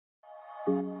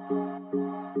Center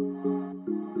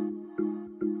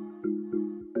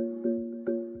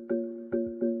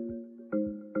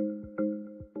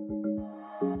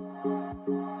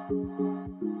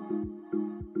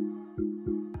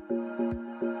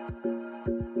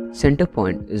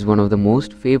Point is one of the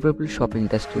most favorable shopping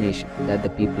destinations that the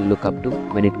people look up to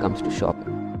when it comes to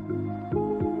shopping.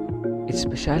 Its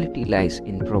specialty lies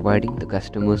in providing the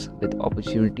customers with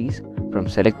opportunities from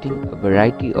selecting a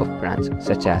variety of brands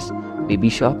such as Baby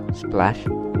Shop, Splash,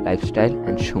 Lifestyle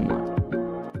and Shumar.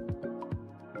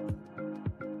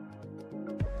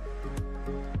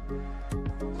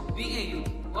 Being a youth,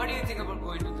 what do you think about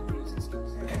going to the clothing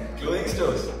stores? Clothing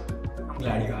stores? I'm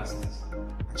glad you asked this.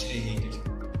 Actually, I hate it.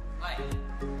 Why?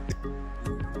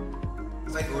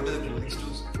 If I go to the clothing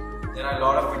stores, there are a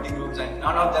lot of fitting rooms and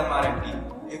none of them are empty.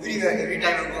 Every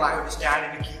time I go, I have to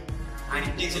stand in a queue and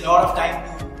it takes a lot of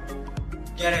time to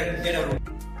get a room.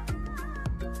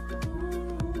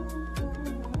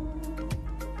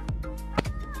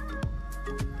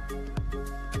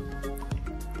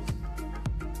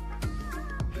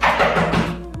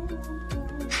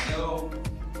 Hello.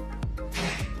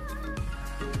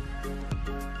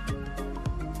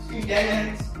 10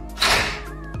 minutes.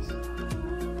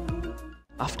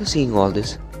 After seeing all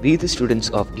this, we the students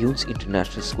of Dunes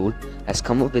International School has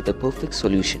come up with a perfect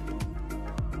solution.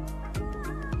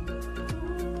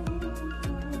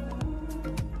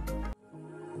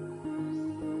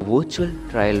 Virtual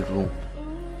trial room.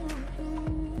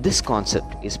 This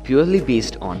concept is purely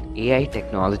based on AI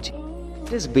technology.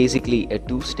 It is basically a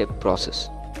two-step process.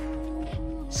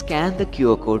 Scan the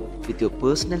QR code with your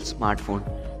personal smartphone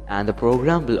and the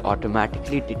program will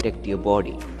automatically detect your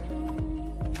body.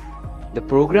 The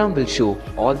program will show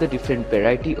all the different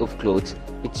variety of clothes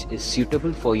which is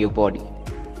suitable for your body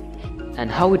and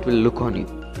how it will look on you.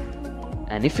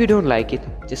 And if you don't like it,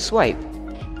 just swipe.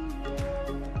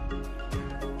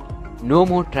 No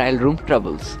more trial room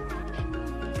troubles.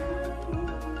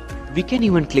 We can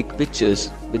even click pictures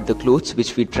with the clothes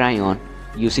which we try on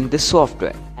using this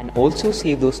software and also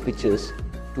save those pictures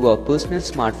to our personal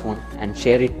smartphone and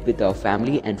share it with our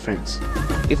family and friends.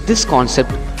 If this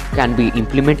concept can be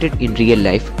implemented in real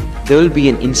life, there will be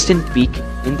an instant peak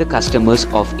in the customers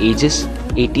of ages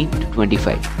 18 to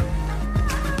 25.